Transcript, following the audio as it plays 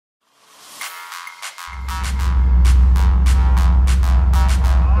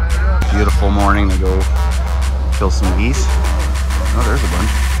beautiful morning to go kill some geese. Oh, there's a bunch.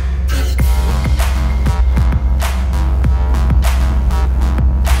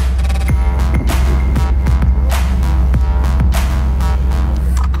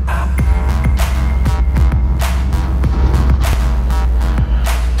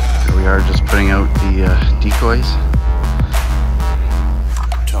 Here we are just putting out the decoys.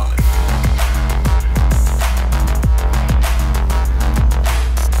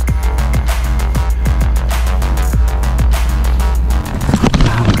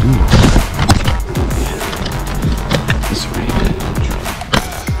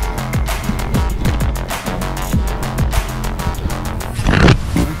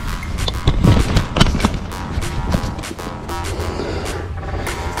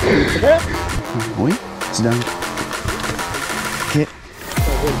 Oui, c'est dingue. Ok.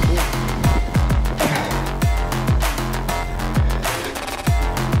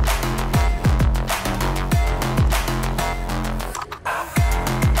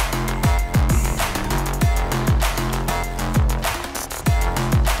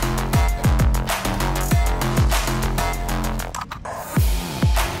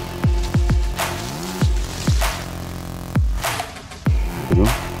 C'est bon.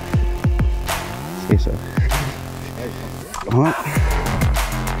 C'est ça. Ouais.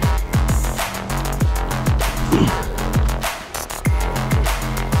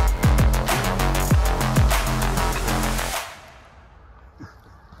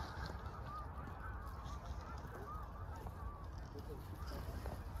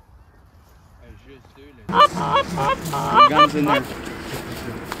 Guns in there.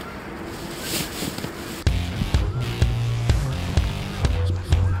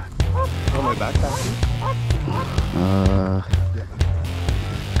 Oh, my backpack.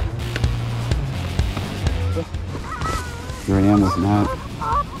 Here I am with Matt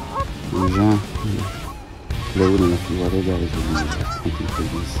and Jean. Load and a few other guys who are hunting for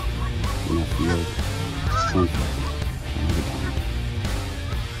geese in a field.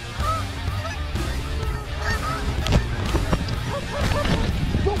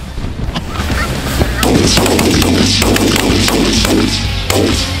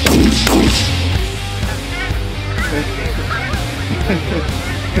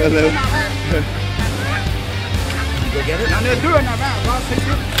 Hello. You go get it? No, do it now, man. I'll take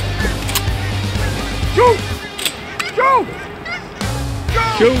it. Shoot! Shoot!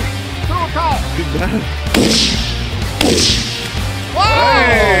 Shoot! Shoot! Good man. Whoa!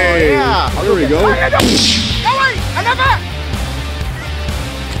 Hey! Yeah! There we go. No, wait! Another!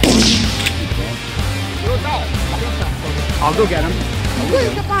 I'll go get him.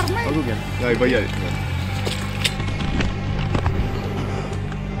 I'll go get him. No, but yeah.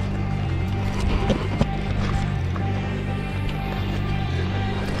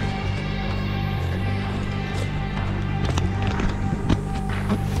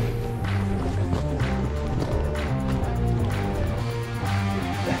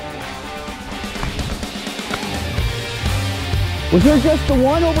 Was there just the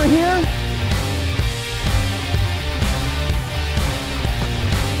one over here?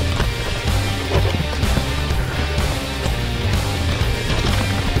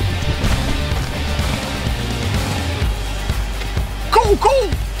 Cool!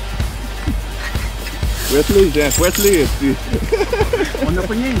 Wesley, Jeff, Wesley. On n'a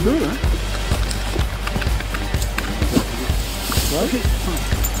pas rien deux, hein?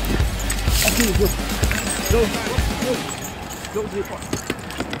 Ok, go. Go,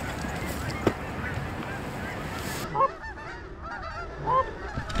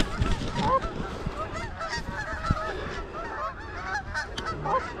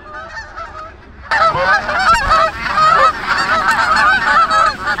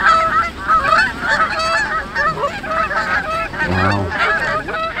 Wow.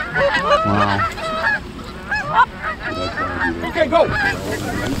 Okay, go!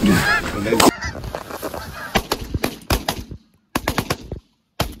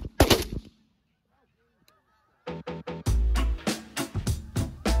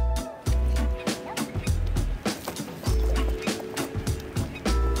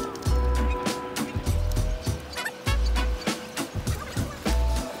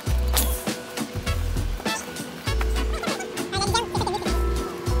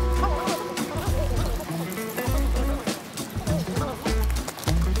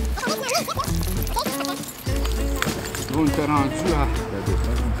 On est rendu à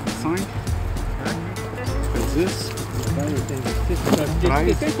 5, 10,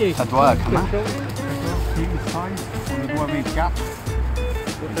 13, ça doit comment? 16, on doit 24.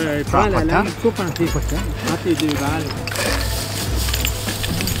 Prends la lame, coupe entre les deux balles.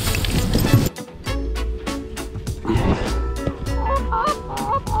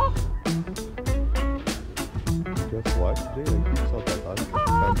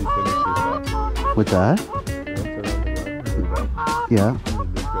 What's that? Yeah.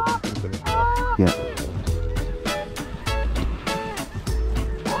 Yeah.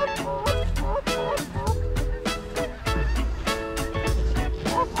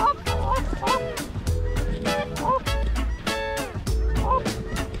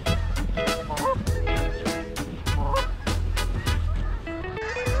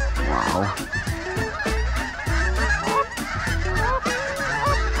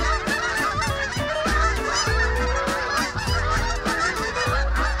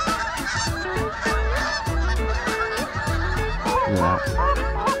 Wow. Yeah.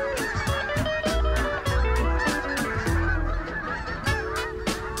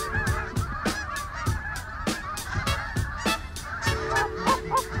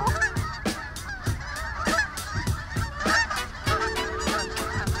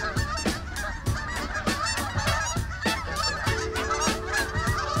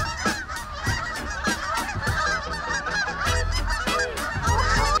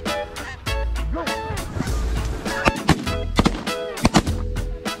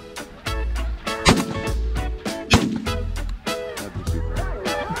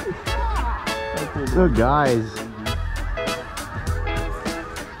 Good guys.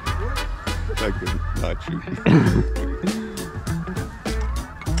 I could not shoot.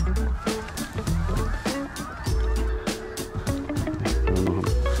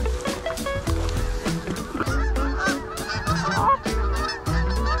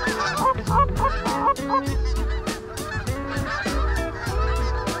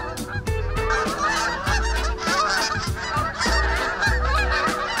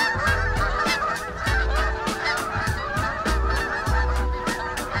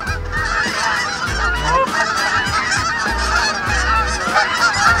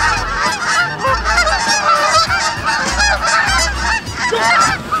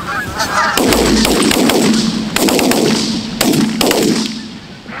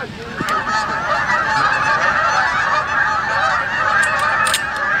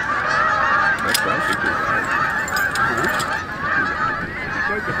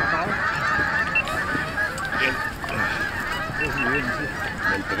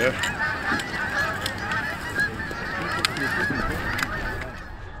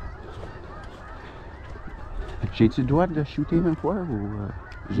 J'ai-tu le droit de shooter une fois ou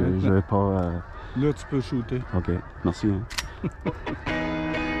je vais pas... Là, tu peux shooter. Ok, merci. Hein.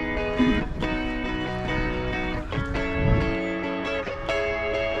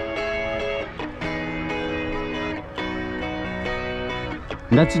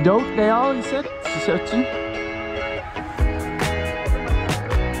 N'as-tu d'autres dehors ici? C'est ça-tu?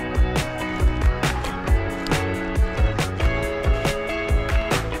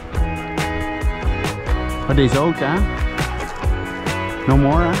 Pas des autres, hein? No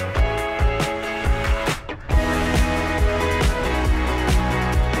more, hein?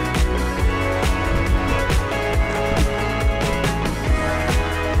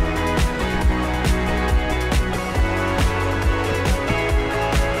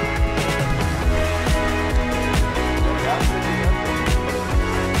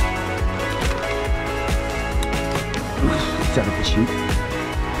 Ça va te chier.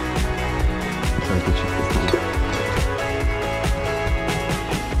 Ça va te chier.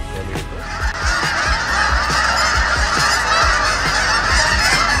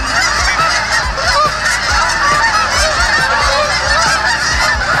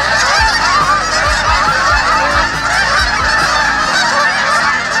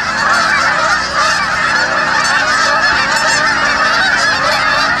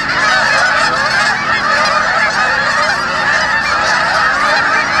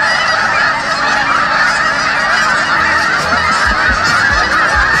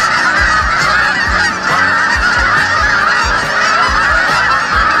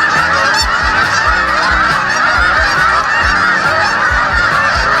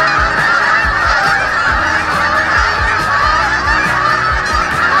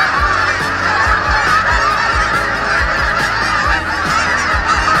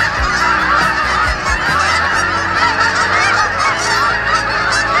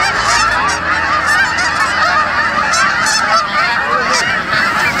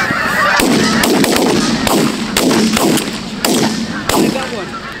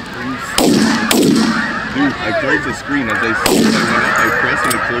 I closed the screen as I see when I went up. I pressed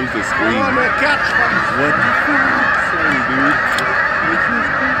and it closed the screen. Oh, no, catch! What the fuck? Sorry, dude.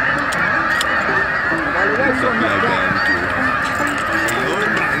 There's something like that too.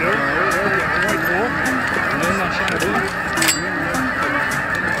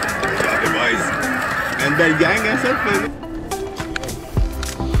 Sorry, boys. And belle gang, hein, ça fait.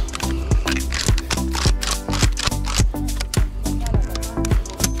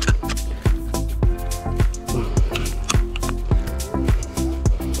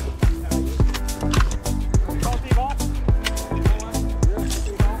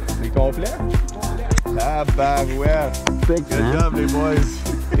 complet? Tabarouette! Big Good hein? job, les boys!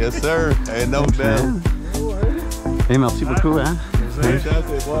 Yes, sir! Un autre belle! Hey, merci beaucoup, hein? Belle chasse,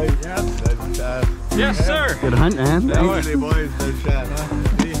 les boys! Belle chasse! Yes, sir! Good hunt, hein? Ah ouais, les boys, belle chasse! Hein?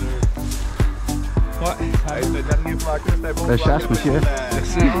 Ouais, hey, le dernier flanqueur, c'était bon. Belle chasse, monsieur.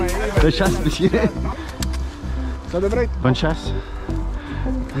 Belle chasse, monsieur. Ça devrait être. Bonne chasse.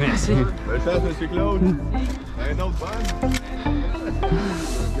 Merci. Belle chasse, monsieur Claude! Un autre bonne!